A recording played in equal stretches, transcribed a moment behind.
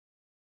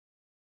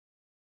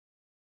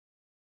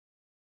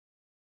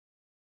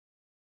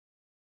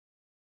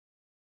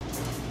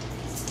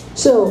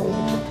So,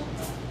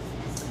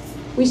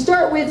 we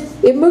start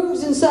with, it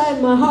moves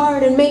inside my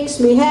heart and makes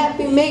me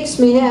happy,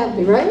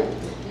 right?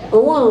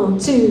 1,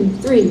 2,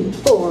 3,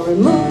 4,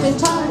 and move in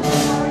time.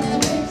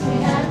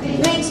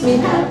 Makes me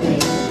happy.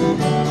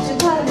 So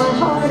inside my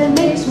heart and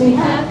makes me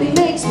happy, It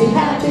makes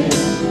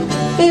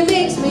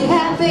me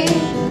happy.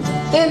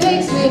 It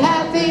makes me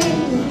happy.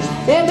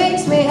 It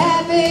makes me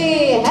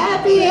happy,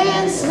 happy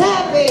and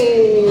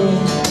snappy.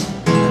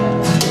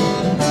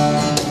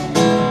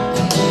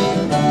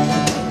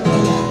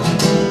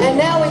 And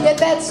now we get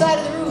that side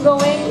of the room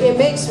going. It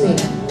makes me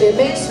happy. It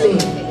makes me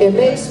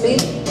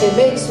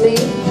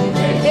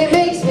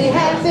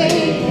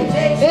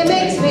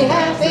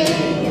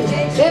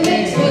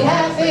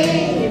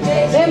happy.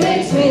 It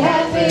makes me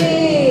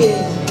happy.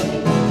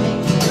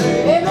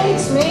 It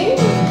makes me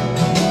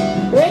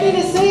ready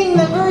to sing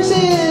the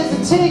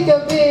verses. Take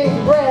a big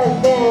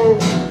breath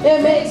and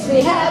it makes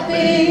me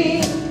happy.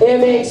 It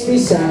makes me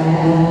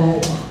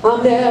sad.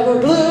 I'm never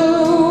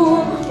blue,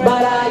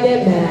 but I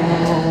get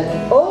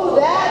mad. Oh,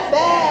 that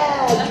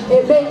bad.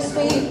 It makes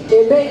me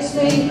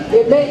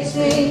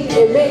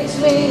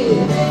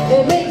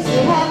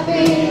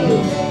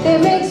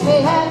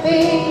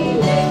happy.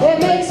 It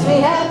makes me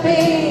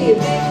happy.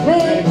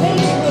 It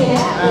makes me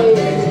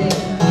happy.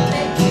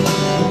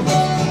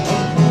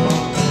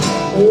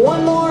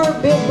 One more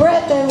big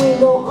breath and we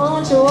go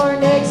on to our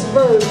next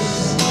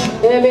verse.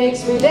 It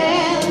makes me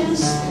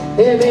dance.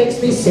 It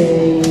makes me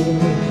sing.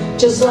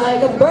 Just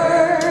like a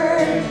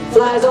bird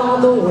flies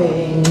on the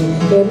wing.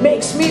 It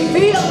makes me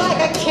feel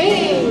like a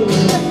king.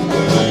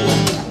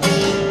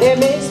 It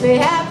makes me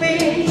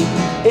happy.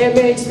 It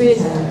makes me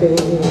happy.